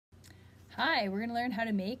Hi, we're going to learn how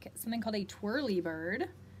to make something called a twirly bird.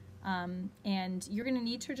 And you're going to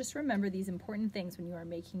need to just remember these important things when you are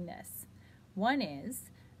making this. One is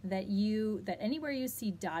that anywhere you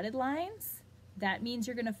see dotted lines, that means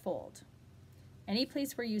you're going to fold. Any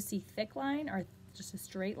place where you see thick line or just a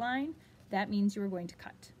straight line, that means you are going to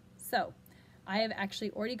cut. So I have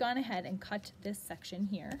actually already gone ahead and cut this section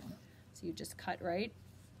here. So you just cut right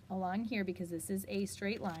along here because this is a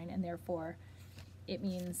straight line, and therefore it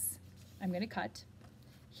means I'm going to cut.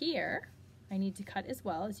 Here, I need to cut as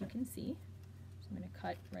well, as you can see. So I'm going to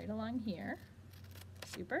cut right along here.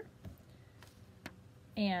 Super.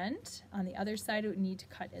 And on the other side, it would need to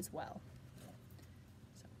cut as well.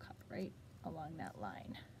 So cut right along that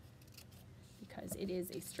line because it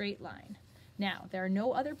is a straight line. Now, there are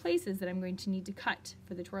no other places that I'm going to need to cut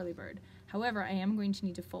for the twirly bird. However, I am going to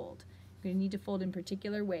need to fold. I'm going to need to fold in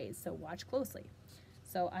particular ways, so watch closely.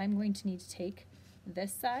 So I'm going to need to take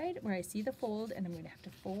this side where I see the fold, and I'm going to have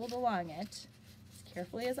to fold along it as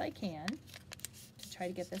carefully as I can to try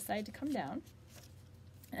to get this side to come down.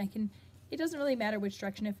 And it doesn't really matter which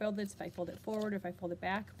direction I fold this, if I fold it forward or if I fold it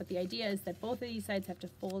back, but the idea is that both of these sides have to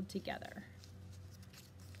fold together.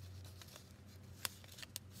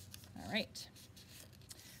 All right.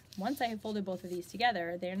 Once I have folded both of these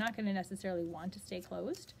together, they're not going to necessarily want to stay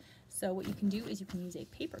closed. So what you can do is you can use a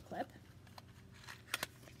paper clip,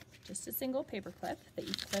 just a single paper clip that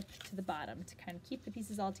you clip to the bottom to kind of keep the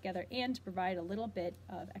pieces all together and to provide a little bit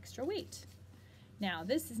of extra weight. Now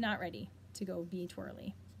this is not ready to go be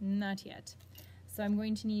twirly, not yet. So I'm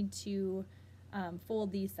going to need to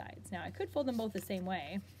fold these sides. Now I could fold them both the same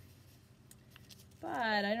way,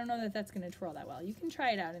 but I don't know that that's going to twirl that well. You can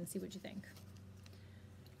try it out and see what you think.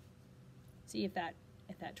 See if that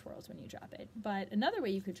twirls when you drop it. But another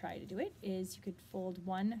way you could try to do it is you could fold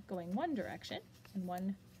one going one direction and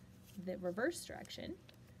one the reverse direction.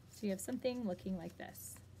 So you have something looking like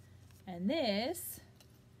this. And this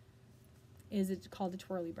is called a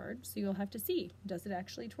twirly bird. So you'll have to see, does it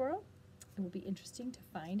actually twirl? It will be interesting to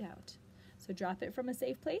find out. So drop it from a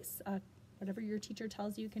safe place, whatever your teacher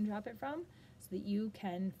tells you can drop it from, so that you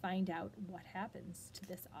can find out what happens to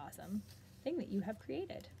this awesome thing that you have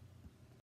created.